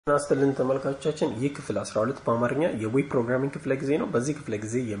ናስተልን ተመልካቾቻችን ይህ ክፍል 12 በአማርኛ የዌብ ፕሮግራሚንግ ክፍለ ጊዜ ነው። በዚህ ክፍለ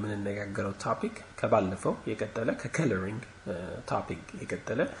ጊዜ የምንነጋገረው ቶፒክ ከባለፈው የቀጠለ ከከለሪንግ ቶፒክ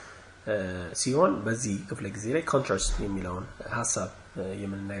የቀጠለ ሲሆን በዚህ ክፍለ ጊዜ ላይ ኮንትራስት የሚለውን ሐሳብ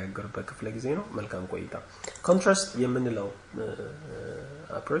የምንነጋገርበት ክፍለ ጊዜ ነው። መልካም ቆይታ። ኮንትራስት የምንለው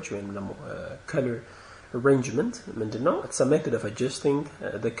approach ወይም ደግሞ color arrangement ምንድነው? It's a method of adjusting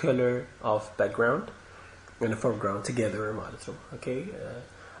the color of background and foreground together ማለት ነው። Okay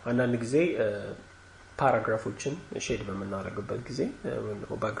አንዳንድ ጊዜ ፓራግራፎችን ሼድ በመናረግበት ጊዜ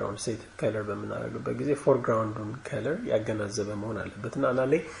ባክግራውንድ ሴት ከለር በመናረግበት ጊዜ ፎርግራውንዱን ከለር ያገናዘበ መሆን አለበትና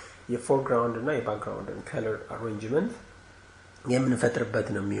አንዳንዴ የፎርግራውንድ እና የባክግራውንድን ከለር አሬንጅመንት የምንፈጥርበት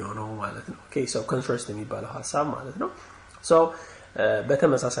ነው የሚሆነው ማለት ነው። ኦኬ ሶ ኮንትራስት የሚባለው ሐሳብ ማለት ነው። ሶ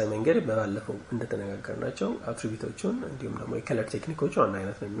በተመሳሳይ መንገድ በባለፈው እንደተነጋገርናቸው አትሪቢዩቶቹን እንዲሁም ደግሞ የከለር ቴክኒኮቹ አንድ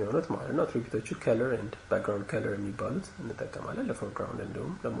አይነት ነው የሚሆኑት ማለት ነው። አትሪቢዩቶቹ ከለር ኤንድ ባክግራውንድ ከለር የሚባሉት እንጠቀማለን ለፎርግራውንድ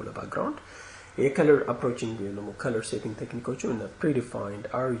እንዲሁም ደግሞ ለባክግራውንድ። የከለር አፕሮቺንግ ወይ ደግሞ ከለር ሴቲንግ ቴክኒኮቹ እና ፕሪዲፋይንድ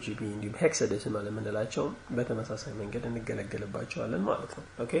RGB እንዲሁም ሄክሳዴሲማል የምንላቸው በተመሳሳይ መንገድ እንገለገልባቸዋለን ማለት ነው።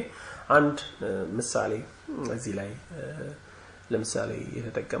 ኦኬ አንድ ምሳሌ እዚህ ላይ ለምሳሌ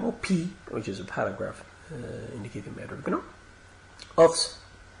የተጠቀመው P which is a paragraph indicate የሚያደርግ ነው. Of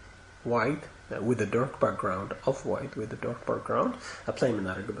white with a dark background, of white with a dark background apply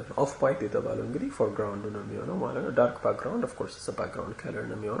የምናደርግበት ነው። of white የተባለው እንግዲህ foreground ነው የሚሆነው ማለት ነው። dark background of course it's a background color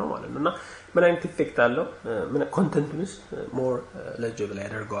ነው የሚሆነው ማለት ነው። እና ምን አይነት ኢፌክት አለው ምን ኮንቴንቱንስ ሞር legible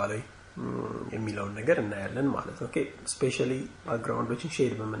ያደርገዋል የሚለውን ነገር እናያለን ማለት ነው። ኦኬ ስፔሻሊ ባክግራውንዶችን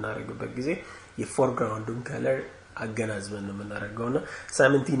ሼድ በመናደርግበት ጊዜ የፎርግራውንዱን ከለር አገናዝበን ነው የምናደርገውና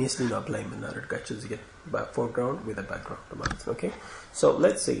simultaneously ነው apply የምናደርጋቸው እዚህ ጋር foreground with a background ማለት ነው። Okay so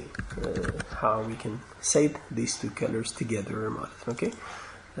let's see how we can set these two colors together ማለት ነው። Okay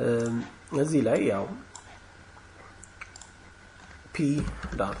እዚህ ላይ ያው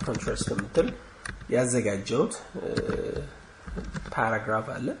p.contrast የምትል ያዘጋጀውት ፓራግራፍ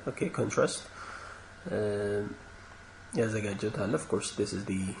አለ። Okay contrast ያዘጋጀውት አለ. Of course this is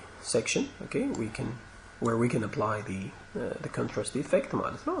the section okay where we can apply the contrast effect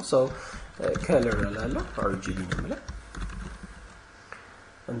ማለት ነው. So color አለ RGB ነው የሚለው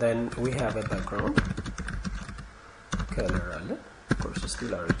and then we have a background color አለ. Of course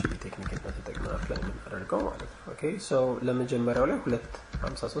still RGB technique እና ተጠቅመን apply የምናደርገው ማለት ነው. Okay so ለመጀመሪያው ላይ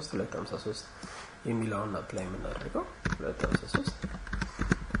 253 የሚለውን apply የምናደርገው 253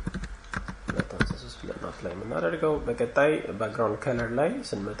 apply የምናደርገው በቀጣይ background color ላይ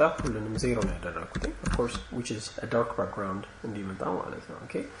ስንመጣ ሁሉንም ዜሮ ነው ያደረኩት of course which is a dark background እንዲመጣ ማለት ነው።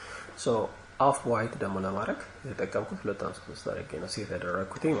 Okay so off white ደግሞ ለማድረግ የተጠቀምኩት 253 አድርጌ ነው ሴት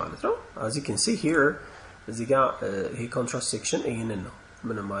ያደረኩት ማለት ነው። as you can see here እዚህ ጋር ይሄ contrast section ይሄንን ነው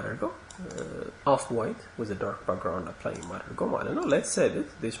ምንም አደርገው off white with a dark background apply ማድረገው ማለት ነው። let's set it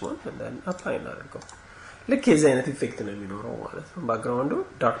this one and then apply እናደርገው ልክ የዚህ አይነት ኢፌክት ነው የሚኖረው ማለት ነው። ባክግራውንዱ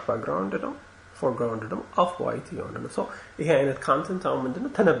dark background ነው foreground ደግሞ off white የሆነ ነው። so ይሄ አይነት content አሁን ምንድነው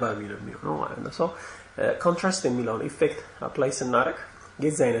ተነባቢ ነው የሚሆነው ማለት ነው። so contrast የሚለውን ኢፌክት አፕላይ ስናደርግ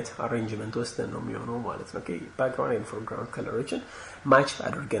የዚህ አይነት አሬንጅመንት ወስደን ነው የሚሆነው ማለት ነው። okay background and foreground coloration match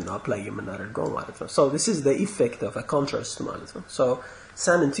አድርገን ነው አፕላይ የምናደርገው ማለት ነው። so this is the effect of a contrast ማለት ነው። so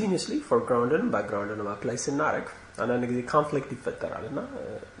simultaneously foreground and background ነው አፕላይ ስናደርግ አንዳንድ ጊዜ ኮንፍሊክት ይፈጠራልና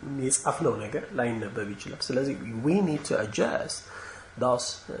የጻፍነው ነገር ላይነበብ ይችላል። ስለዚህ we need to adjust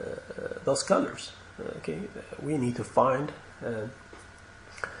those colors. Okay we need to find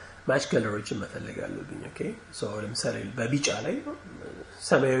match colors መፈለግ አለብኝ። Okay so ለምሳሌ በቢጫ ላይ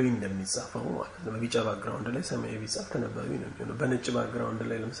ሰማያዊ እንደሚጻፈው ማለት ነው። በቢጫ ባክግራውንድ ላይ ሰማያዊ ቢጻፍ ተነባቢ ነው የሚሆነው። በነጭ ባክግራውንድ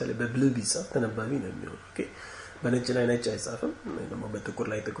ላይ ለምሳሌ በብሉ ቢጻፍ ተነባቢ ነው የሚሆነው። Okay በነጭ ላይ ነጭ አይጻፍም ደግሞ በጥቁር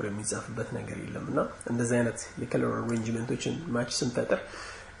ላይ ጥቁር የሚጻፍበት ነገር የለምና እንደዚህ አይነት የከለር አሬንጅመንቶችን ማች ስንፈጥር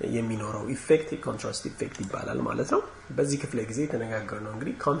የሚኖረው ኢፌክት የኮንትራስት ኢፌክት ይባላል ማለት ነው። በዚህ ክፍለ ጊዜ ተነጋገርነው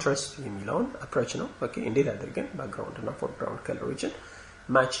እንግዲህ ኮንትራስት የሚለውን አፕሮች ነው። ኦኬ እንዴት አድርገን ባክግራውንድ እና ፎርግራውንድ ከለሮችን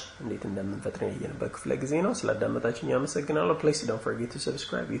ማች እንዴት እንደምንፈጥር ያየንበት ክፍለ ጊዜ ነው። ስላዳመጣችሁኝ አመሰግናለሁ። please don't forget to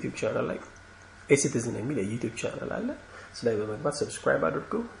subscribe YouTube channel ላይ CSS የሚል የዩቲዩብ ቻናል አለ። ስለዚህ በመግባት ሰብስክራይብ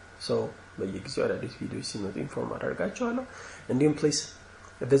አድርጉ። so በየጊዜው አዳዲስ ቪዲዮዎች ሲመጡ ኢንፎርም አደርጋችኋለሁ። እንዲሁም please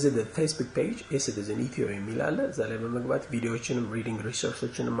visit the Facebook page CSS Ethiopia የሚል አለ። እዛ ላይ በመግባት ቪዲዮዎችንም ሪዲንግ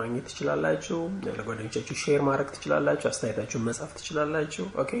ሪሶርሶችንም ማግኘት ትችላላችሁ። ለጓደኞቻችሁ ሼር ማድረግ ትችላላችሁ። አስተያየታችሁን መጻፍ ትችላላችሁ።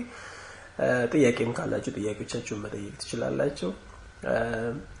 ኦኬ ጥያቄም ካላችሁ ጥያቄዎቻችሁን መጠየቅ ትችላላችሁ።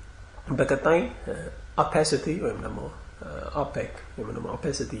 በቀጣይ opacity ወይም ደግሞ opaque ወይም ደግሞ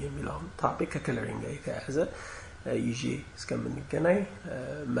opacity የሚለው ቶፒክ ከከለሪንግ ጋር የተያያዘ ይዤ እስከምንገናኝ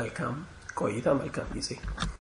መልካም ቆይታ መልካም ጊዜ